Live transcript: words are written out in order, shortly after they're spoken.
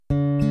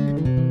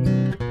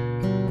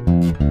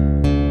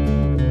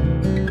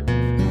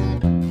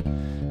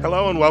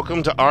and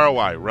welcome to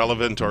ROI,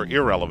 Relevant or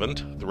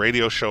Irrelevant, the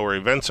radio show where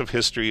events of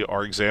history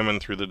are examined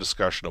through the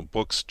discussion of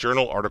books,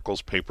 journal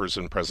articles, papers,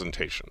 and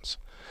presentations.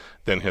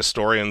 Then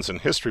historians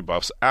and history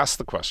buffs ask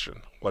the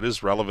question, what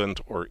is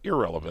relevant or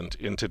irrelevant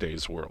in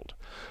today's world?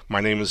 My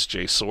name is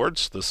Jay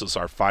Swords. This is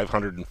our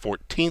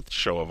 514th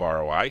show of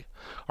ROI.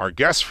 Our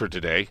guest for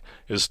today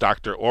is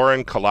Dr.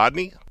 Oren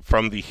Kolodny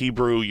from the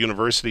Hebrew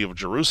University of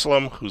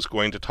Jerusalem, who's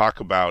going to talk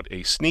about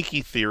a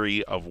sneaky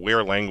theory of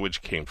where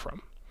language came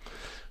from.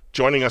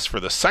 Joining us for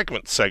the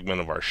second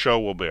segment of our show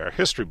will be our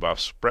history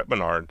buffs, Brett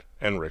Monnard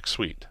and Rick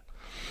Sweet.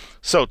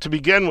 So to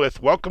begin with,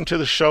 welcome to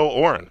the show,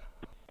 Oren.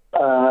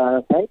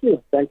 Thank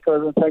you. Thanks for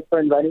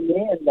inviting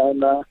me, and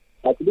I'm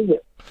happy to be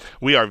here.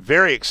 We are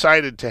very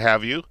excited to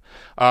have you.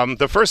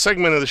 The first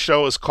segment of the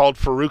show is called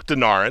Farouk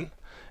Dinarin,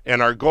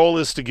 and our goal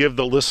is to give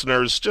the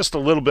listeners just a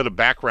little bit of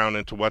background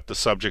into what the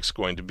subject's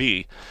going to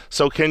be.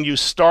 So can you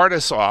start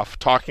us off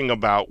talking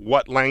about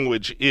what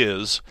language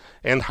is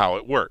and how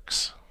it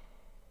works?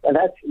 And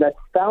that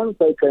sounds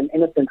like an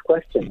innocent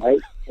question,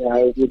 right?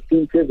 It would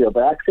seem trivial,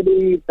 but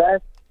actually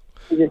that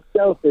in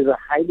itself is a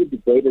highly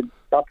debated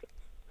topic.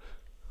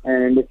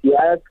 And if you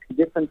ask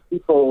different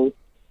people,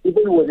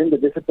 even within the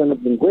discipline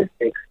of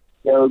linguistics,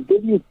 they'll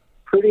give you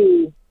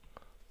pretty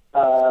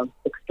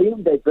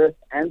extreme diverse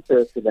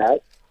answers to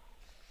that.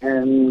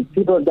 And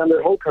people have done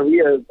their whole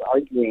careers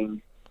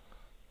arguing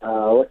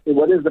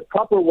what is the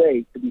proper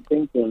way to be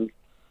thinking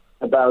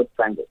about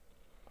language.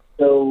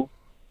 So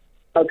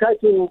I'll try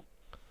to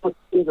put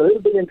things a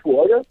little bit into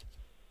order.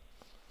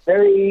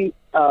 Very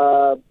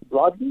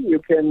broadly, you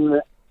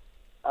can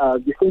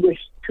distinguish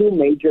two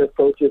major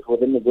approaches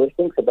within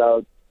linguistics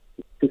to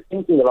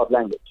thinking about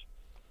language.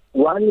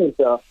 One is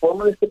a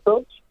formalist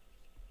approach,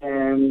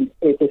 and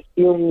it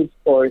assumes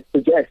or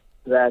suggests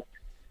that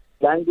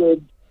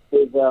language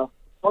is a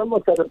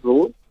formal set of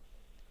rules,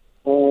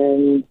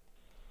 and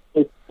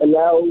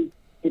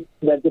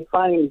that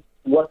defines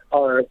what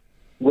are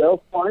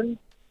well-formed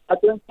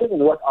utterances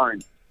and what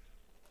aren't.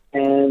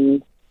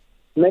 And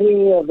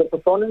many of the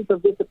proponents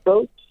of this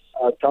approach,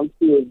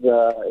 Chomsky is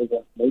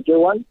a major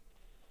one,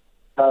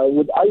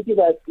 would argue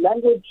that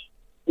language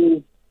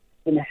is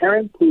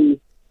inherently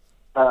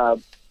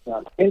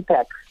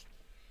syntax,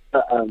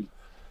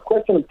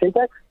 question of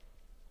syntax,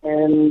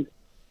 and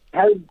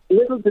has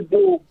little to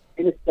do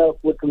in itself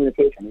with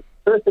communication. It's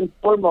first and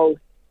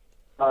foremost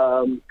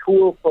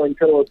tool for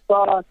internal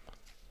thought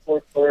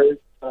or for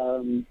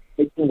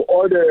making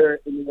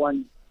order in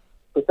one's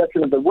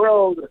perception of the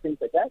world or things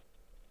like that.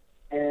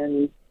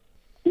 And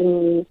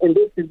in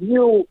this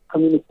view,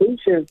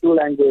 communication through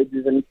language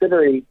is an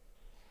ancillary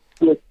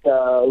to its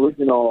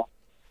original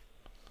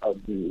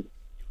destiny,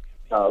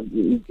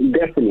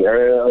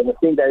 or the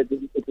thing that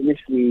it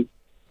initially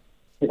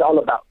is all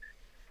about.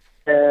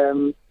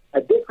 A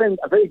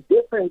very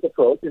different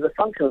approach is a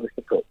functionalist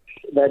approach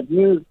that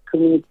views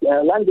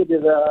language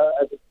as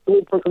a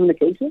tool for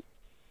communication,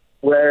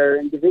 where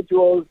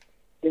individuals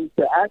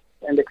interact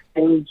and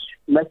exchange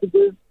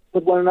messages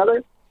with one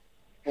another.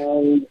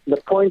 And the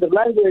point of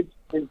language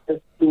is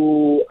just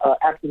to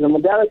act as a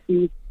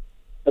modality,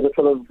 as a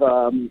sort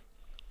of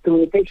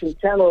communication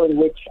channel in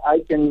which I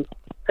can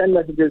send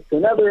messages to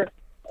another,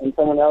 and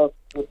someone else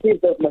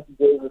receives those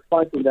messages,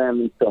 responds to them,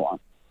 and so on.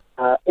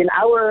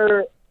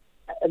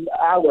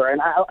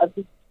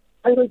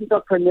 I'm going to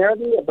talk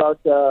primarily about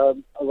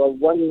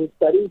one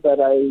study that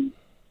I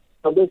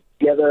published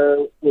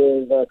together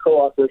with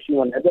co-author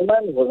Shimon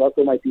Edelman, who was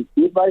also my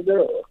PhD advisor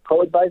or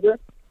co-advisor.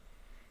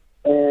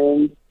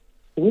 And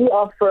we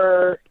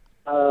offer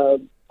a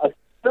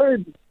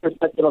third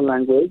perspective on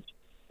language,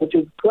 which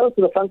is close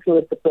to the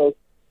functionalist approach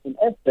in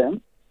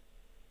essence,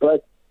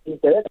 but is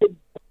directed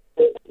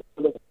to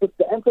put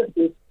the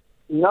emphasis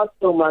not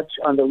so much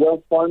on the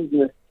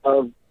well-formedness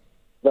of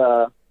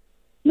the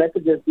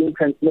messages being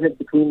transmitted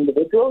between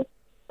individuals,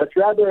 but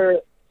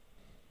rather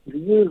to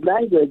use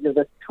language as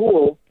a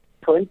tool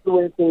for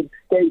influencing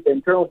the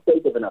internal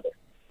state of another,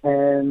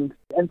 and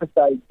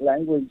emphasize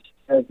language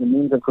as a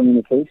means of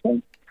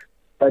communication.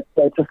 But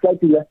it's a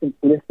slightly less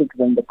simplistic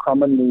than the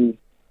commonly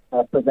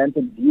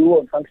presented view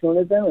of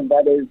functionalism, and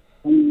that is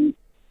we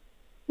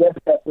guess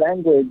that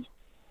language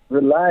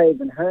relies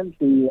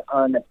inherently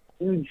on a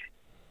huge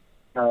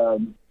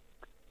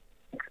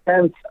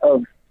expanse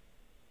of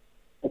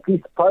at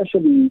least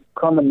partially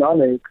common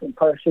knowledge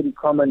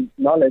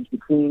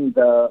between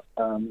the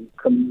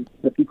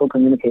people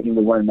communicating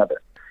with one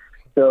another.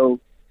 So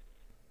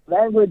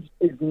language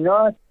is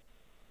not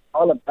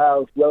all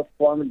about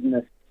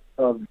well-formedness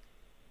of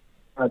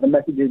the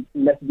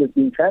messages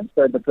being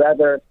transferred, but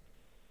rather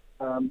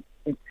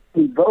it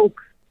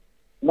evokes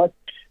much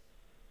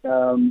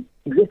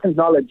existent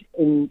knowledge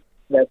in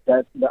that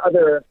the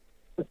other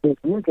person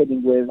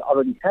communicating with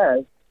already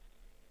has,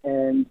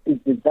 and is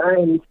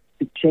designed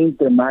to change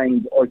their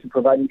mind or to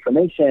provide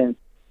information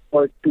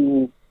or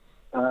to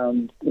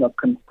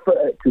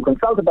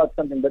consult about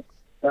something. But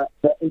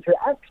the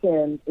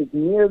interaction is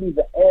merely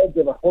the edge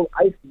of a whole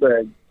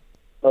iceberg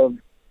of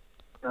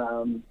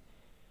an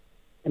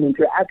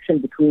interaction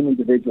between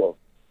individuals.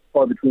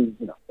 or between,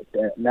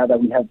 now that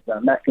we have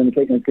mass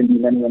communication, it can be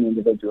many, many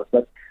individuals.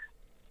 But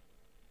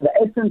the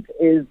essence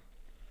is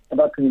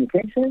about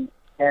communication,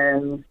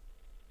 and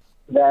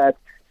that,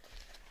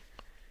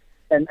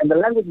 and the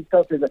language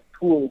itself is a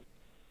tool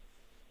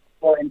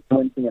for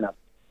influencing enough.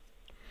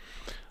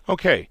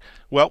 Okay.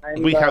 Well,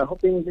 I'm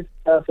hoping this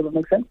sort of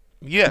makes sense.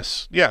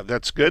 Yes. Yeah,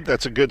 that's good.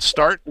 That's a good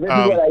start. This is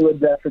what I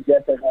would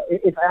suggest.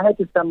 If I had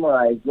to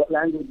summarize what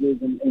language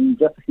is in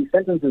just a few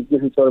sentences,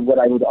 this is sort of what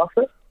I would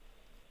offer.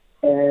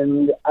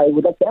 And I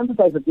would like to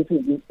emphasize that this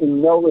is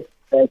in no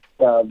respect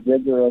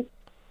rigorous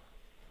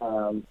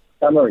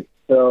summary.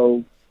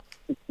 So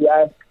if you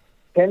ask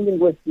 10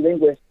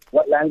 linguists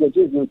what language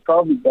is, you'll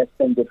probably get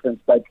 10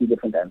 slightly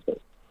different answers.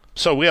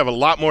 So we have a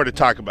lot more to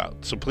talk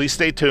about. So please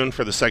stay tuned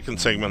for the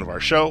second segment of our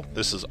show.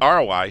 This is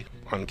ROI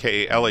on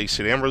KALA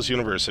St. Ambrose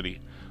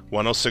University,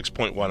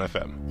 106.1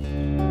 FM.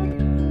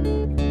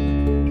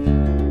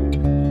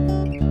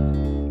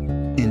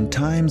 In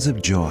times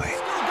of joy,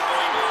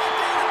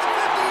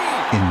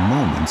 in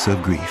moments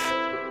of grief,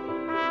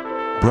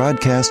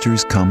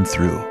 broadcasters come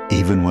through,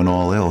 even when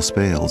all else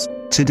fails.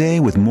 Today,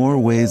 with more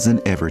ways than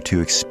ever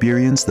to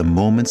experience the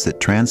moments that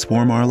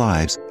transform our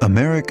lives,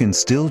 Americans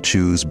still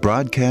choose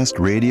broadcast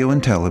radio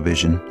and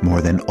television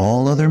more than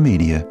all other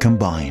media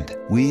combined.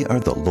 We are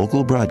the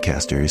local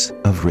broadcasters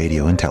of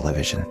radio and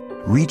television,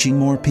 reaching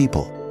more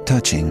people,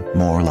 touching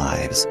more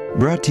lives.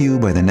 Brought to you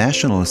by the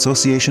National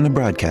Association of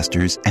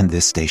Broadcasters and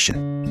this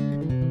station.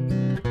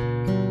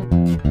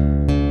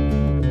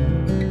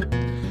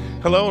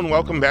 Hello and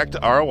welcome back to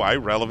ROI,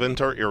 Relevant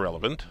or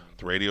Irrelevant,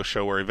 the radio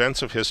show where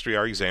events of history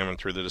are examined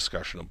through the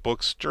discussion of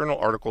books, journal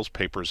articles,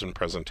 papers, and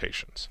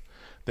presentations.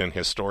 Then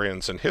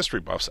historians and history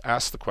buffs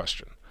ask the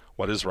question,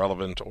 what is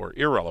relevant or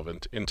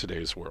irrelevant in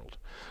today's world?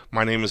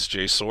 My name is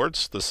Jay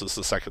Swords. This is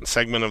the second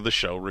segment of the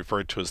show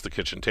referred to as the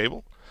kitchen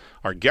table.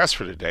 Our guest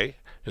for today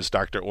is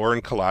Dr.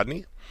 Oren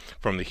Kolodny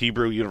from the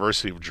Hebrew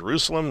University of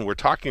Jerusalem. We're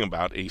talking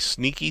about a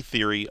sneaky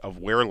theory of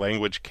where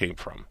language came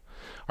from.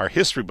 Our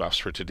history buffs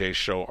for today's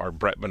show are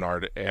Brett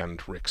Monnard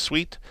and Rick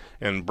Sweet.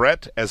 And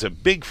Brett, as a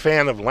big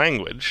fan of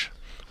language,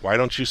 why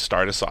don't you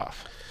start us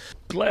off?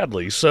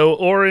 Gladly. So,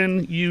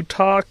 Oren, you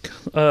talk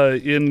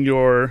in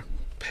your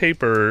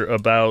paper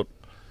about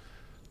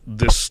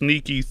this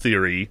sneaky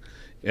theory,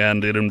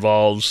 and it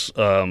involves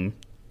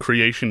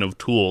creation of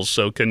tools.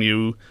 So can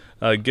you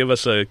give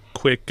us a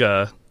quick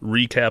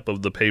recap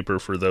of the paper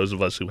for those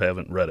of us who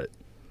haven't read it?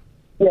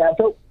 Yeah,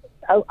 so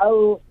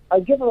I'll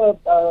give a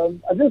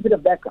little bit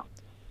of background.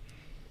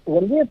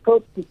 When we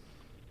approached this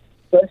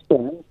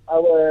question,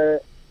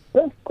 our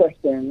first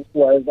question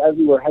was, as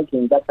we were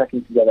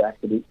backpacking together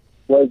actually,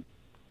 was,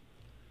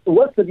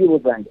 what's the deal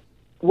with language?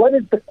 What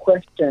is the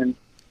question?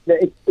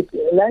 It's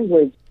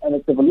language and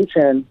its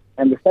evolution and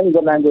understanding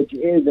what language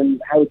is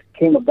and how it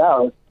came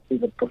about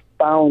is a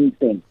profound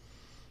thing.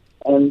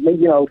 And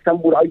maybe,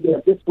 some would argue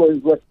that this was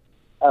what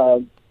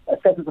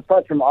sets us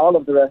apart from all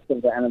of the rest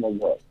of the animal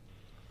world.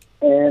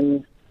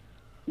 And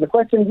the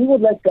question we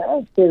would like to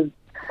ask is,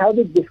 how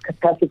did this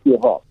capacity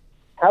evolve?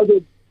 How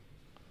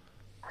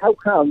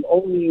come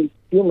only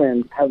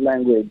humans have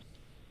language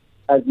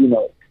as we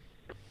know it?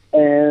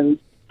 And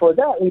for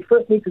that, we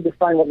first need to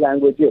define what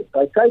language is. So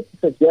I tried to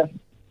suggest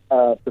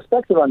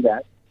perspective on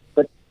that,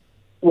 but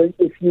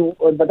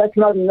that's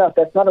not enough.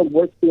 That's not a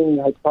working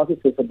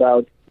hypothesis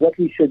about what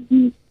we should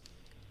be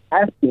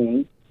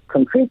asking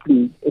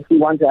concretely if we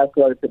want to ask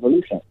about its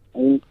evolution. I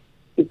mean,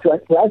 to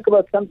ask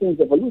about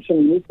something's evolution,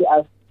 we need to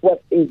ask,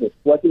 what is it?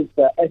 What is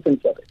the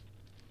essence of it?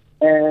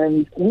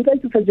 And we'd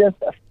like to suggest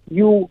a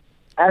few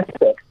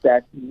aspects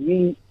that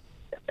we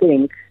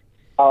think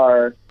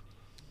are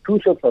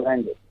crucial for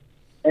language.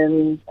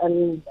 And I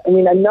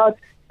mean,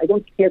 I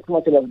don't care too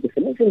much about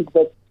definitions,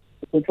 but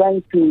if we're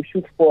trying to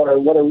shoot for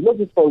what are we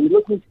looking for? We're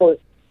looking for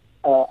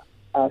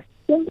a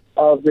sense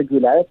of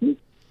regularity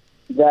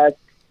that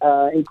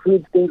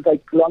includes things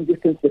like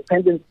long-distance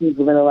dependencies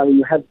within a language.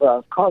 You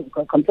have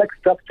complex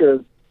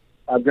structures,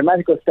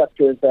 grammatical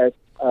structures that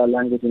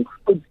language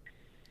includes.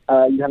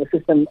 You have a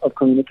system of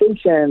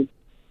communication.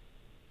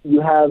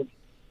 You have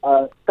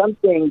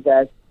something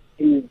that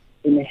is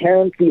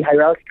inherently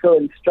hierarchical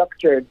and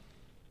structured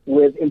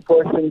with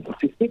importance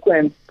to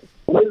sequence,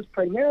 is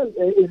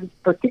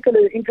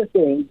particularly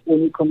interesting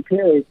when you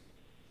compare it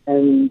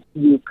and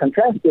you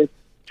contrast it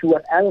to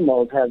what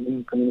animals have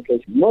in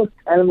communication. Most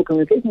animal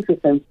communication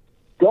systems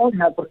don't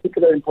have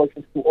particular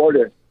importance to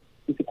order,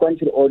 to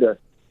sequential order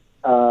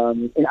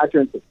in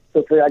utterances.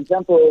 So, for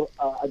example,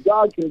 a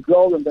dog can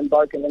growl and then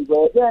bark and then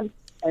growl again,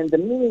 and the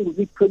meaning would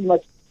be pretty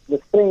much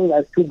the same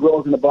as two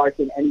growls and a bark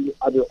in any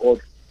other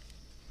order.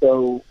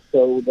 So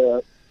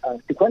the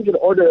sequential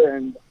order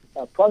and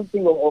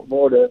processing of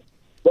order,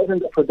 both in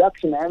the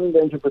production and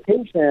the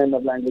interpretation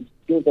of language,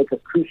 seems like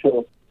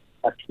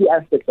a key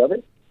aspect of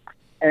it.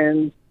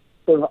 And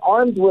sort of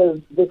armed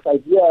with this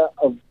idea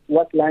of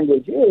what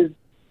language is,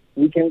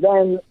 we can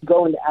then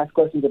go and ask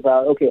questions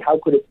about, okay, how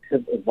could it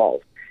have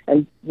evolved?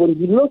 And when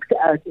we looked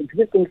at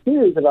existing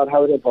theories about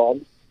how it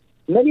evolved,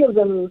 many of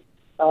them,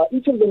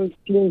 each of them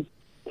seems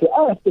to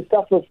us to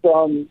suffer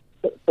from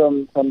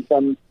some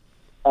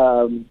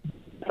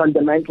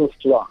fundamental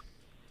flaw.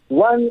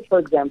 One, for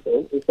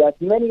example, is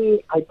that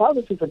many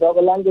hypotheses about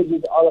what language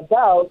is all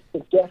about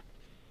suggest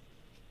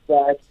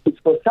that it's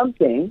for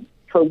something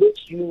for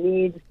which you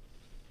need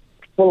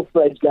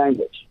full-fledged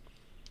language.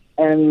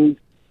 And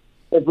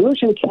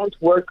evolution can't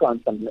work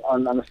on something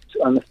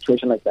on a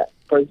situation like that.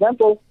 For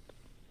example,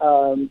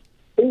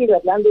 thinking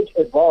that language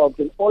evolved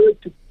in order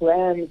to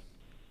plan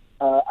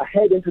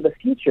ahead into the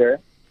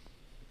future,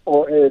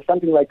 or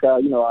something like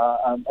a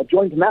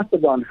joint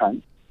mastodon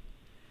hunt,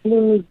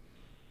 seems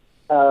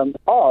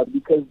odd,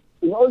 because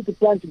in order to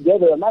plan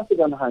together a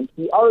mastodon hunt,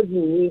 we already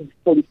need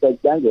fully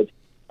fledged language,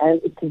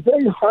 and it's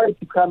very hard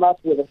to come up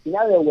with a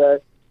scenario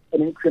where an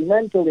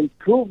incremental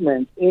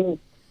improvement in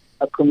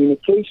a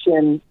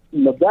communication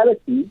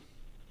modality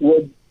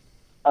would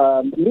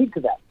lead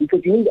to that,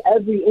 because you need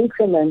every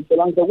increment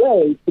along the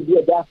way to be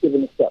adaptive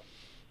in itself.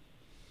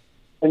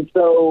 And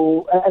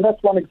so, and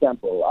that's one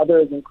example.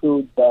 Others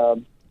include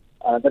the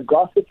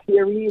gossip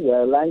theory,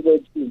 where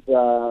language is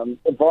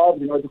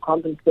evolved in order to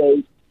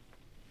compensate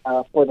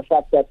for the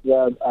fact that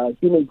the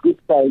human group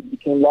size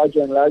became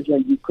larger and larger,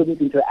 and you couldn't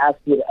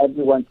interact with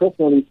everyone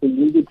personally, so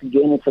you needed to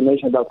gain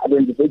information about other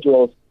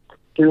individuals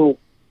through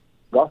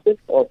gossip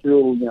or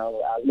through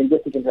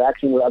linguistic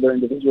interaction with other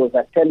individuals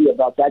that tell you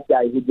about that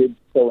guy who did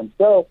so and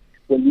so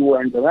when you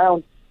weren't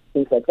around,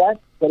 things like that.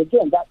 But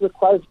again, that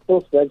requires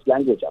full-fledged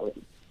language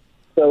already.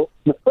 So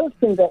the first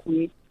thing that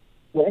we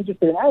were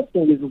interested in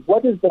asking is,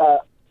 what is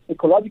the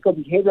ecological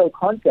behavioral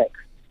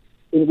context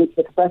in which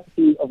the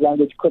capacity of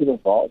language could have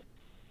evolved?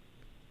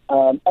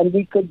 And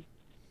we could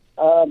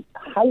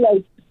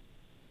highlight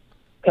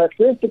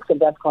characteristics of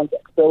that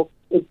context. So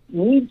it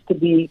needs to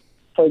be,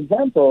 for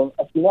example,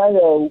 a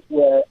scenario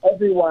where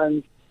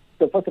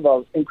so first of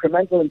all,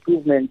 incremental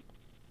improvement,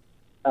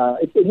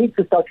 it needs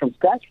to start from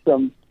scratch,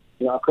 from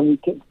a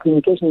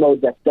communication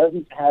mode that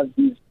doesn't have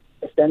these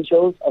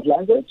essentials of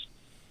language.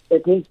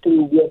 It needs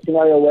to be a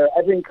scenario where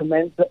every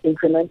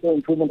incremental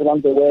improvement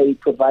along the way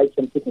provides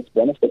some fitness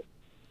benefit.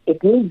 It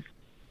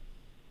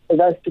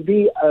has to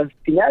be a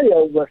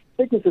scenario where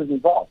fitness is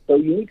involved. So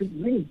you need to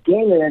really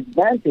gain an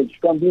advantage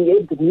from being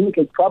able to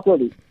communicate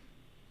properly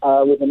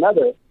with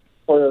another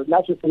for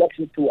natural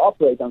selection to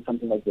operate on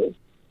something like this.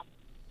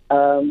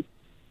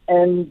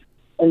 And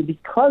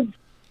because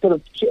sort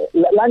of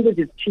language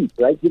is cheap,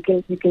 right? You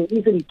can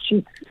easily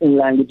cheat in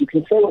language. You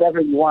can say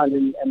whatever you want,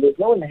 and there's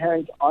no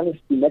inherent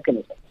honesty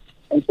mechanism.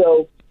 And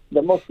so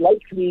the most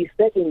likely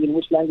setting in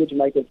which language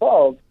might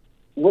evolve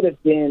would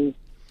have been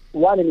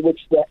one in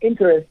which the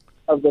interests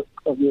of the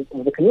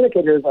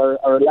communicators are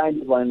aligned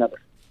with one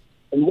another.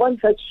 And one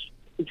such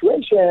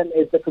situation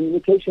is the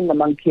communication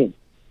among kin.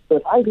 So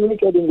if I'm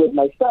communicating with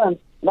my son,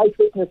 my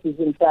fitness is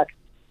in fact,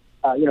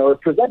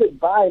 represented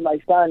by my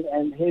son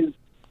and his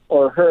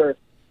or her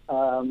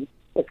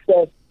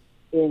success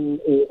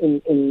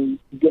in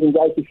giving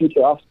rise to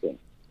future offspring.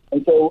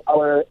 And so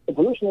our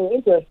evolutionary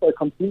interests are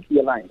completely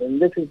aligned,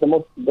 and this is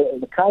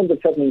the kind of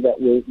setting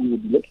that we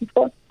would be looking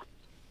for.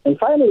 And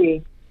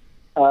finally,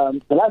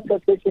 the last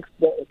characteristic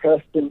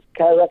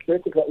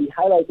that we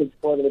highlighted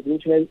for the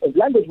evolution of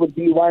language would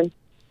be one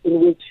in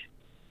which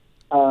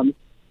the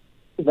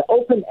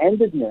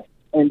open-endedness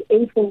and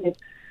infinite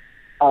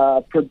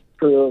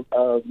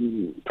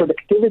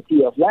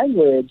productivity of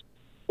language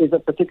is a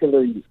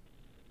particular use.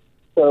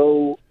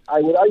 So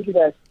I would argue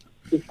that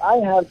if I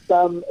have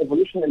some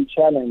evolutionary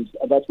challenge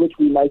about which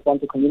we might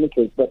want to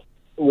communicate, but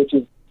which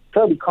is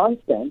fairly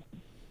constant,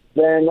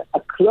 then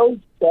a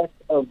closed set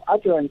of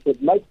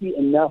utterances might be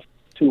enough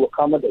to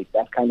accommodate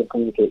that kind of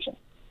communication.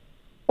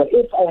 But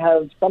if I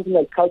have something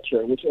like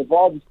culture, which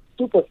evolves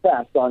super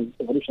fast on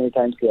evolutionary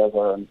timescales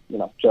or on,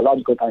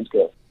 geological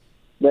timescales,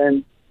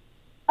 then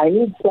I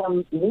need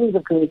some means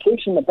of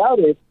communication about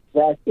it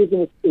that is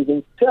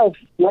itself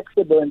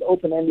flexible and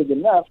open-ended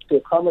enough to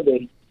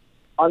accommodate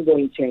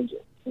ongoing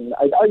changes. And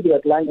I'd argue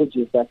that language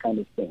is that kind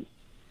of thing.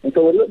 And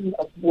so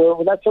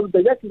that sort of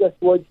directed us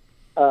towards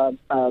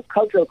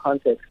cultural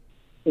context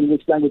in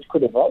which language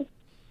could evolve.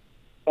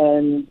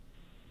 And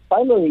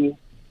finally,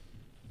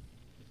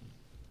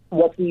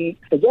 what we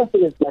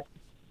suggested is that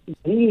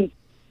the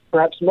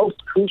perhaps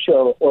most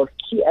crucial or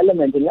key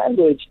element in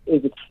language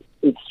is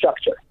its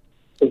structure.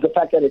 Is the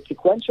fact that it's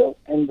sequential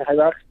and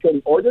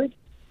hierarchically ordered,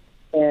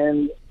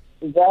 and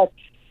that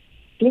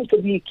seems to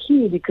be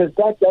key because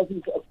that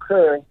doesn't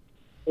occur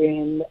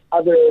in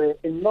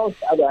most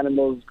other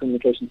animals'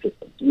 communication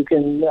systems.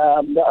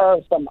 There are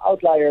some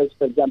outliers,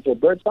 for example,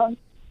 birdsong.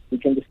 We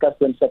can discuss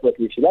them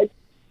separately if you like,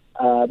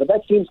 but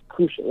that seems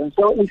crucial. And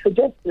so what we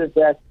suggested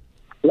that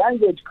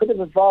language could have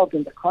evolved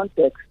in the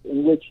context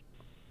in which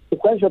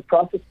sequential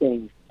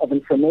processing of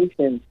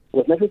information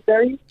was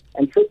necessary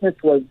and fitness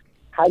was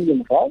highly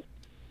involved.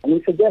 And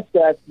we suggest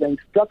that the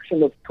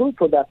instruction of tool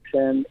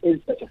production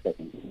is such a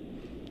setting.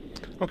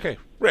 Okay,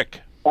 Rick.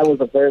 That was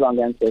a very long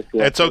answer.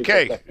 It's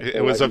okay.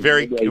 It was a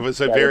very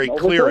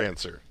clear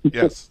answer.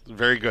 Yes,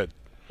 very good.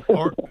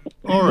 Oren,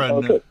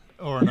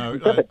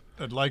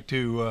 I'd like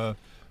to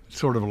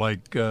sort of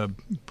like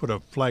put a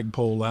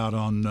flagpole out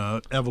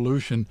on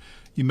evolution.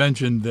 You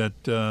mentioned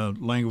that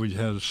language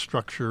has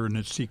structure and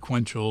it's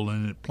sequential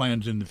and it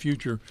plans in the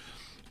future.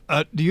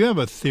 Do you have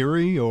a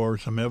theory or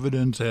some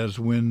evidence as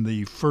when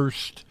the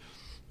first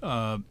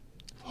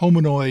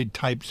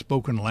hominoid-type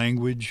spoken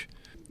language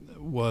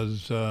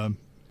was a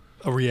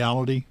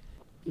reality?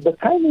 The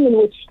timing in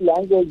which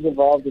language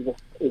evolved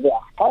is a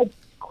hard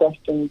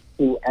question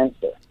to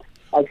answer.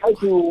 I try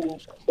to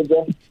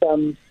suggest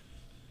to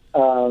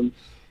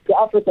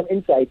offer some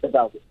insights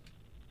about it.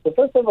 So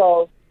first of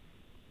all,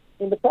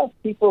 in the past,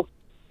 people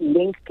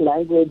linked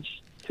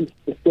language to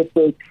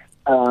specific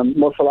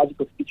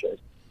morphological features.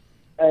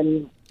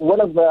 And one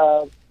of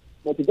the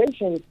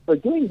motivations for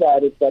doing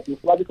that is that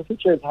morphological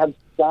features have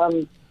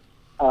some,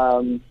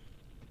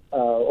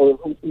 or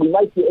we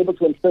might be able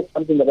to infer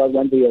something about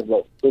when they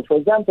arose. So, for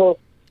example,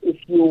 if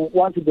you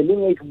want to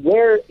delineate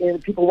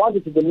people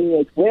wanted to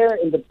delineate where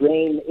in the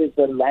brain is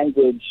the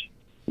language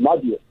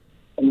module.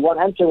 And one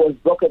answer was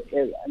Broca's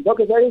area. And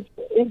Broca's area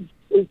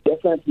is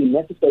definitely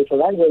necessary for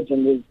language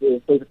and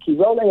there's a key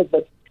role in it.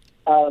 But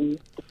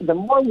the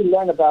more we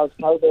learn about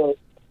how the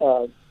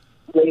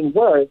brain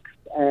works,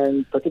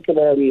 and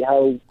particularly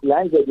how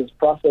language is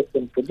processed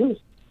and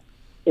produced,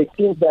 it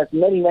seems that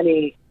many,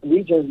 many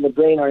regions in the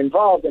brain are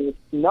involved, and it's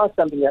not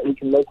something that we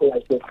can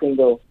localize to a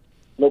single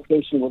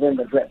location within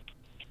the brain.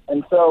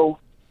 And so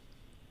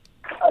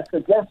a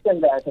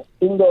suggestion that a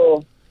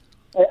single,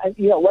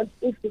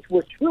 if it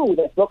were true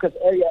that Broca's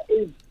area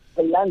is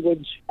the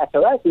language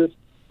apparatus,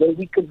 then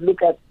we could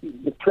look at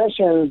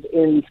depressions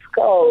in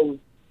skulls,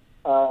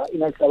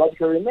 in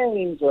archaeological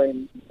remains, or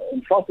in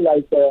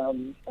fossilized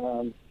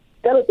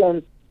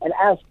skeletons, and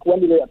ask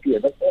when did they appear.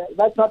 But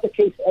that's not the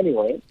case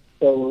anyway.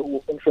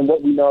 So from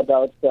what we know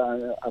about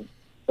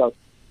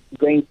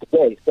brains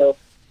today, so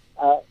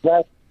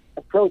that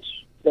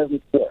approach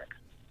doesn't work.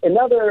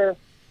 Another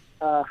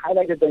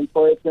highlighted the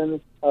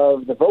importance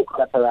of the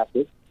vocal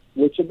apparatus,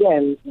 which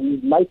again we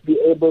might be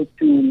able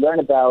to learn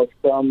about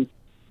from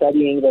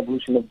studying the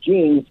evolution of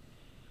genes.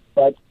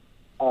 But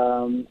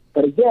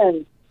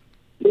again,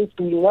 since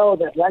we know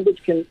that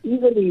language can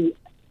easily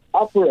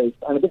operate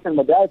on a different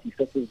modality,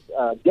 such as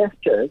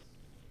gestures,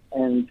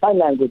 and sign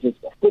language is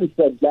a fully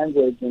fledged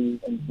language and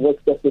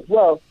works just as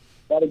well,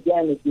 that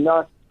again is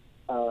not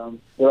the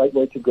right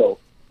way to go.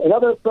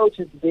 Another approach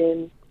has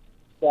been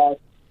that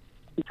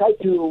we try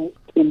to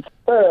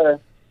infer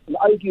and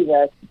argue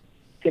that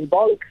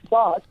symbolic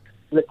thought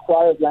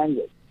requires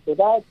language. So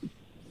that,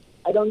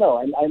 I don't know.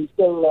 I'm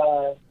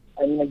still,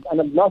 I'm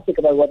agnostic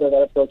about whether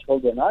that approach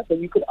holds or not, but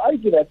you could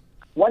argue that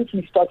once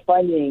we start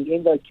finding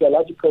in the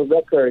archaeological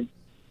record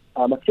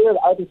material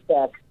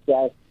artifacts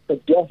that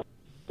suggest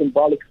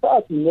symbolic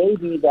thought,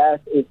 maybe that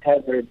is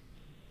tethered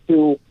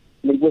to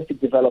linguistic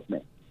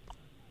development.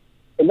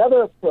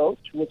 Another approach,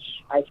 which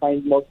I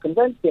find most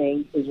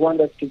convincing, is one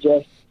that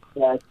suggests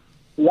that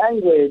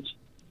language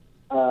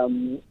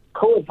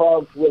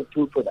co-evolves with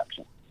tool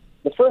production.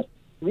 The first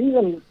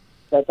reason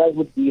that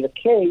would be the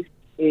case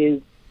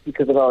is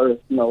because of our,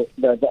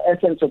 the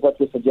essence of what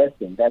we're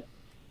suggesting, that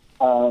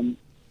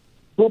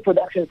tool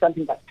production is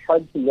something that's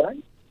hard to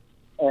learn.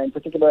 And in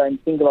particular, I'm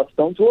thinking about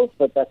stone tools,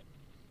 but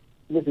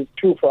this is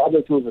true for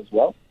other tools as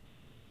well.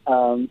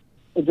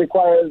 It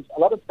requires a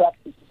lot of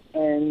practice,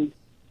 and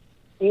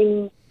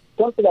in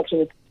stone production,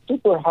 it's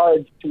super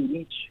hard to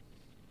reach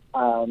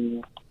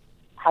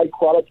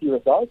high-quality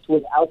results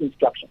without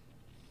instruction.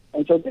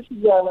 And so this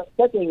is a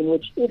setting in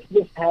which, if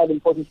this had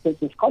important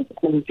business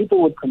consequences,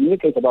 people would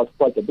communicate about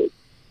quite a bit.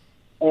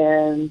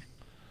 And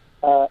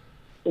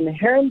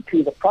inherent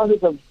to the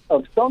process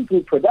of stone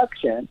tool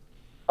production,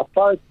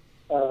 apart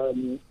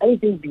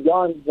anything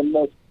beyond the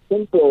most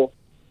simple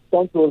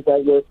stone tools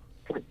that were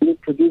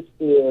produced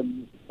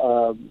in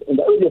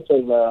the earliest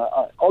of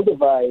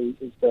Olduvai,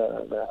 is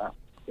the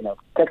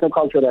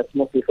technoculture that's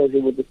mostly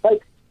associated with the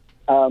site.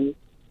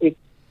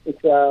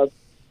 It's a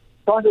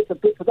process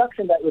of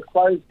production that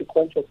requires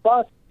sequential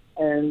thought,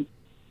 and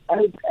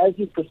as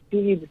you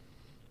proceed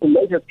to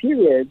later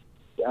periods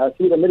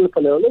through the Middle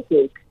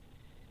Paleolithic,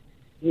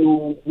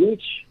 you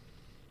reach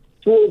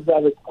tools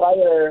that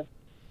require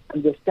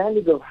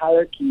understanding of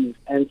hierarchies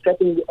and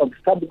setting of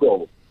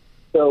sub-goals.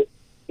 So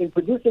in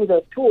producing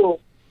the tool,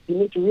 you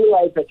need to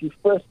realize that you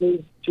first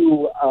need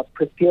to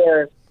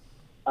prepare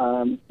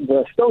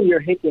the stone you're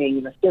hitting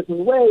in a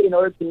certain way in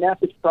order to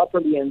map it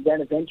properly and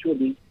then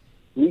eventually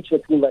reach the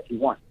tool that you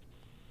want.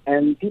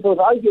 And people have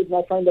argued, and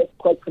I find that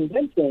quite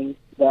convincing,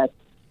 that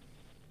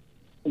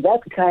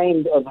that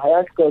kind of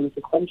hierarchical and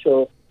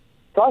sequential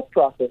thought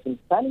process and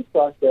planning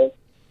process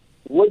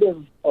would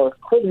have or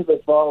could have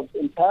evolved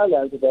in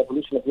parallel to the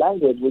evolution of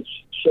language, which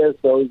shares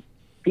those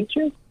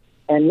features,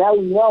 and now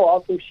we know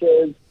also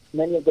shares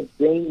many of the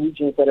brain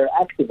regions that are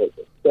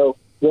activated. So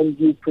when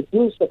you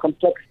produce a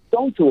complex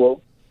stone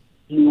tool,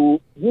 you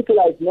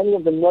utilize many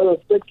of the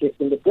neural circuits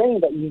in the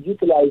brain that you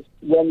utilize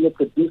when you're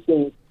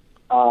producing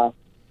a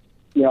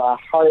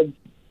hard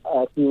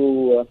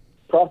to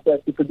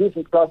produce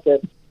and process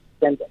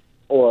sentence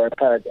or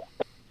paragraph.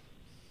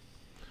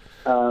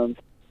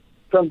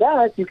 from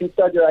that, you can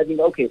start deriving,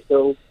 okay,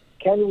 so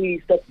can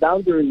we set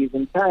boundaries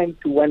in time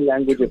to when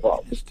language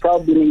evolved? It's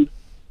probably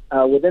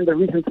within the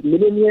recent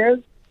million years.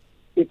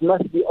 It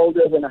must be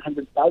older than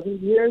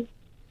 100,000 years.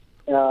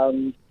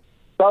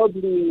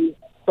 Probably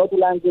total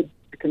language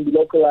can be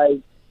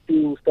localized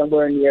to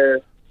somewhere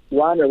near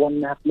 1 or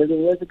 1.5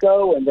 million years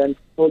ago, and then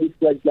fully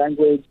fledged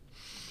language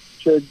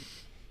should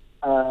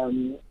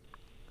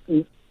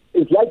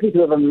is likely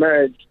to have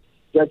emerged,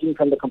 judging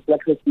from the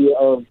complexity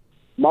of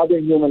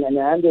modern human and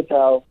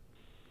Neanderthal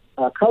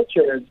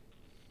cultures,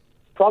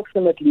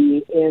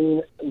 approximately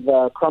in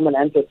the common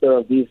ancestor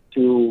of these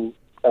two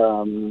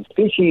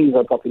species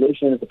or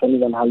populations,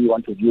 depending on how you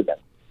want to view them,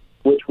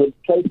 which would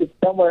place it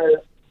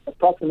somewhere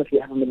approximately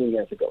 500,000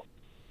 years ago.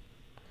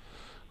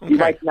 Okay. You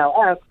might now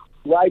ask,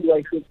 why do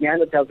I think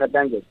Neanderthals had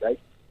language, right?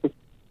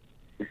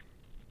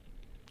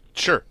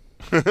 Sure.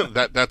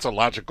 That's a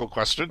logical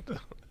question.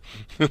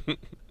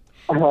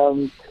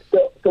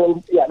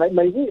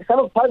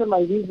 Part of my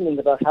reasoning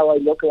about how I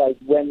localize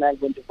when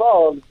language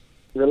evolved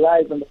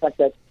relies on the fact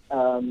that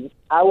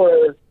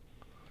our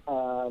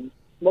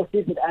most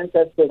recent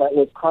ancestor that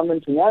was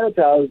common to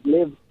Neanderthals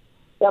lived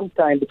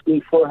sometime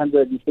between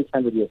 400 and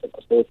 600 years ago,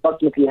 so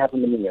approximately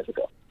 500,000 years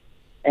ago.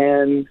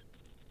 And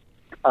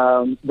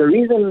the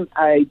reason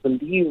I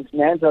believe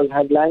Neanderthals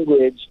had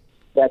language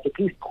that's at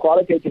least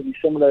qualitatively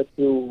similar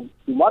to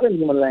modern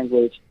human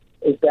language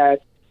is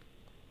that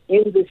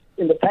in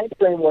the time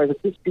frame where the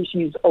two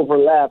species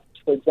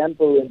overlapped, for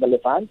example, in the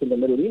Levant, in the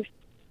Middle East,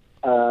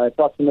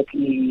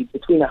 approximately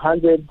between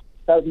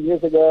 100,000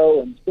 years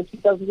ago and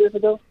 50,000 years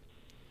ago,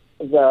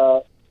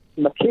 the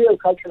material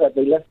culture that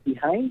they left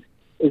behind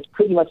is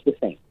pretty much the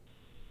same.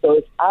 So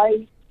if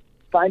I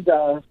find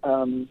a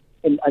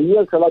new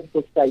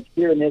archaeological site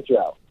here in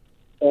Israel,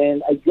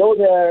 and I go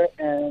there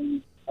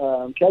and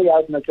carry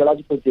out an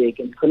archaeological dig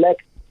and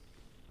collect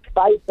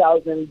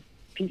 5,000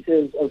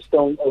 pieces of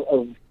stone,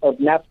 of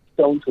napped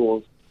stone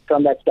tools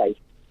from that site,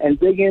 and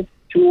bring it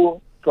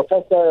to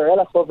Professor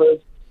Ella Hover's,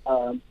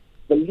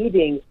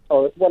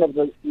 one of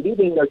the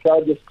leading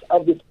archaeologists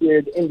of this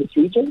period in this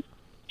region,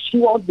 she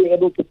won't be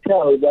able to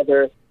tell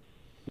whether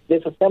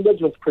this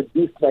assemblage was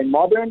produced by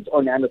moderns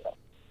or Neanderthals.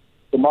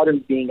 The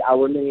moderns being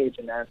our lineage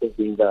and Neanderthals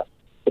being the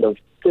sort of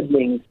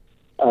sibling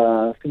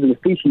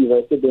species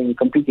or sibling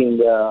competing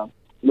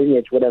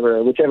lineage,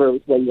 whichever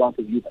way you want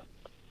to view them.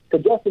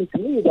 Suggesting to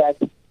me that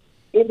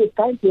in this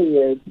time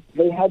period,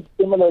 they had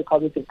similar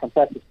cognitive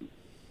capacities.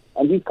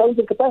 And these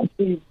cognitive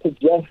capacities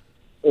suggest,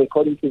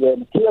 according to the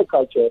material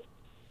culture,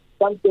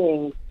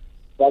 something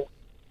that's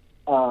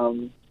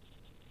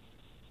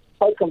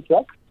quite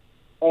complex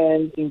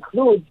and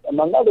includes,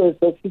 among others,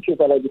 those features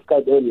that I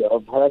described earlier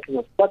of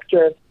hierarchical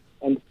structure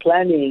and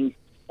planning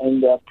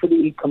and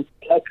pretty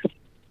complex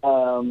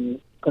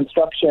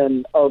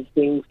construction of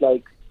things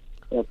like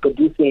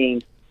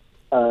producing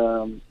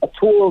a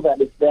tool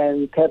that is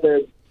then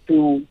tethered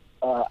to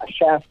a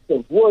shaft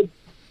of wood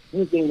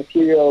using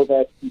material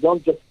that you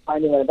don't just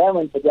find in an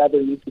environment, but rather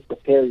you need to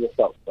prepare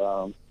yourself.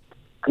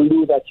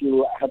 Glue that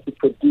you have to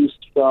produce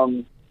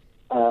from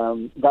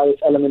various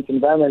elements in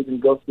environment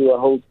and go through a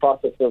whole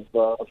process of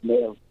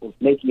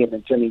making it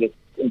and turning it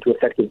into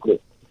effective glue.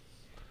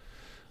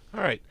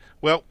 All right.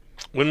 Well,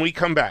 when we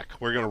come back,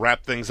 we're going to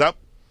wrap things up,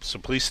 so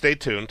please stay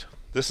tuned.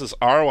 This is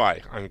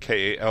ROI on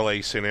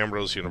KALA St.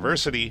 Ambrose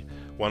University,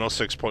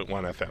 106.1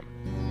 FM.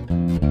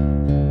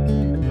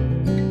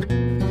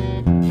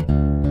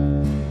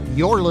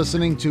 You're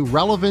listening to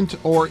Relevant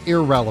or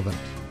Irrelevant.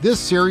 This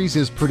series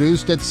is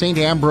produced at St.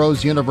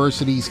 Ambrose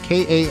University's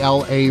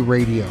KALA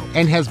Radio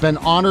and has been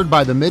honored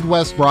by the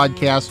Midwest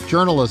Broadcast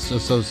Journalists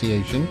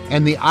Association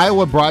and the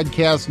Iowa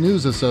Broadcast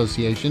News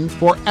Association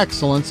for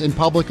excellence in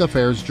public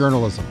affairs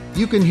journalism.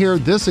 You can hear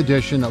this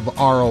edition of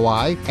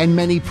ROI and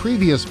many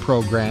previous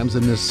programs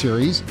in this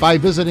series by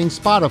visiting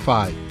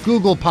Spotify,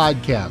 Google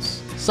Podcasts,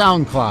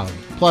 SoundCloud,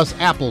 plus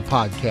Apple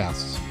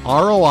Podcasts.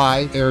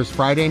 ROI airs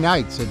Friday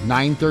nights at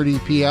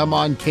 9:30 p.m.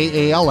 on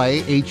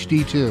KALA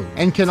HD2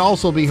 and can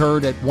also be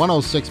heard at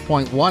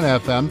 106.1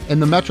 FM in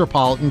the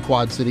metropolitan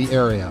Quad City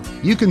area.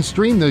 You can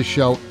stream this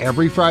show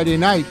every Friday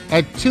night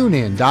at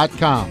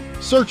tunein.com.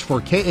 Search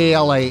for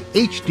KALA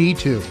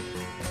HD2.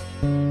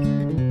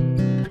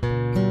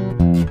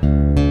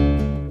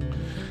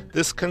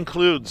 This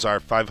concludes our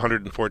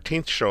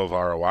 514th show of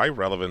ROI,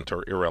 Relevant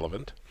or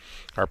Irrelevant.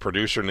 Our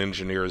producer and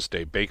engineer is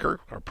Dave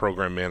Baker, our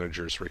program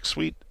manager is Rick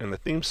Sweet, and the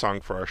theme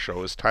song for our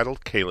show is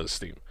titled Kayla's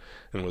Theme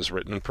and was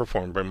written and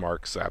performed by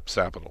Mark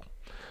Zapital.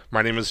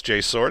 My name is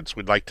Jay Swords.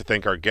 We'd like to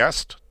thank our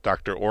guest,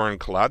 Dr. Oren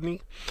Kolodny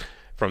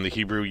from the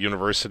Hebrew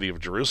University of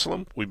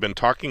Jerusalem. We've been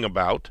talking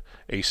about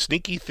a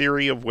sneaky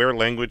theory of where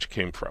language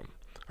came from.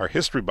 Our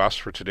history buffs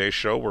for today's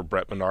show were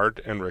Brett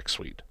Monnard and Rick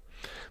Sweet.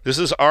 This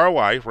is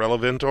ROI,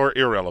 Relevant or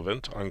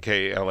Irrelevant, on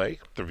KALA.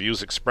 The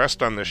views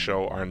expressed on this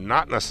show are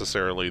not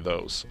necessarily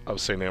those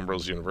of St.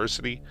 Ambrose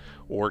University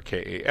or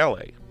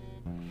KALA.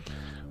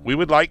 We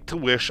would like to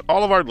wish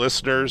all of our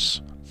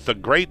listeners the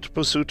great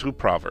Pasutu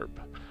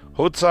proverb,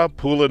 Hotza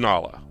Pula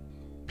Nala,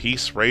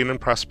 peace, reign, and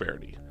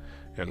prosperity.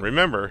 And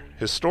remember,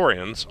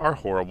 historians are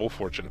horrible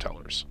fortune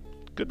tellers.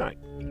 Good night.